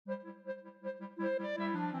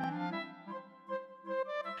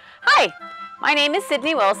Hi, my name is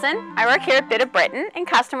Sydney Wilson. I work here at Bit of Britain in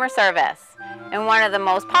customer service. And one of the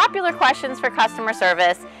most popular questions for customer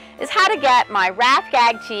service is how to get my Rath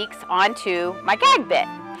Gag Cheeks onto my gag bit.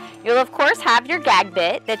 You'll of course have your gag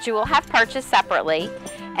bit that you will have purchased separately.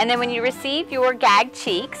 And then when you receive your gag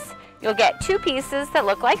cheeks, you'll get two pieces that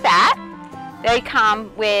look like that. They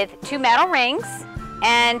come with two metal rings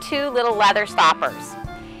and two little leather stoppers.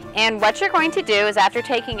 And what you're going to do is, after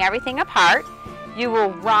taking everything apart, you will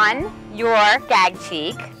run your gag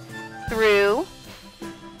cheek through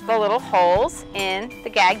the little holes in the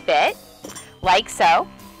gag bit, like so.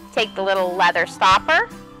 Take the little leather stopper,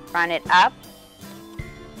 run it up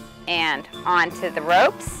and onto the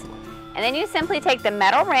ropes, and then you simply take the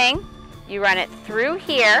metal ring, you run it through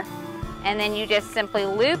here, and then you just simply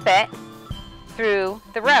loop it through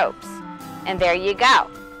the ropes, and there you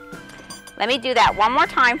go. Let me do that one more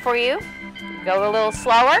time for you. Go a little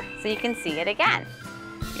slower so you can see it again.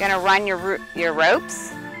 You're going to run your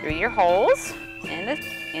ropes through your holes in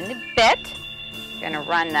the bit. You're going to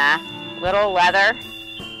run the little leather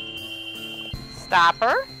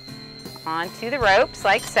stopper onto the ropes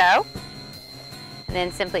like so. And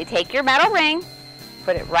then simply take your metal ring,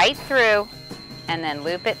 put it right through, and then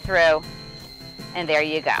loop it through, and there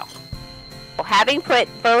you go. Well, having put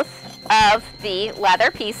both of the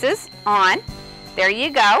leather pieces on, there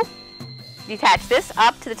you go. You attach this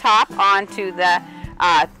up to the top onto the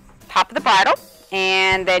top of the bridle,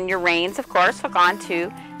 and then your reins, of course, hook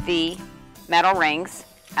onto the metal rings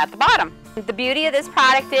at the bottom. The beauty of this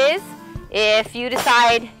product is, if you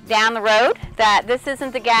decide down the road that this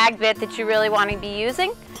isn't the gag bit that you really want to be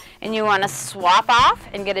using and you want to swap off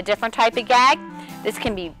and get a different type of gag, this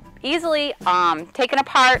can be easily taken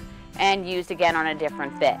apart and used again on a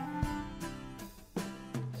different bit.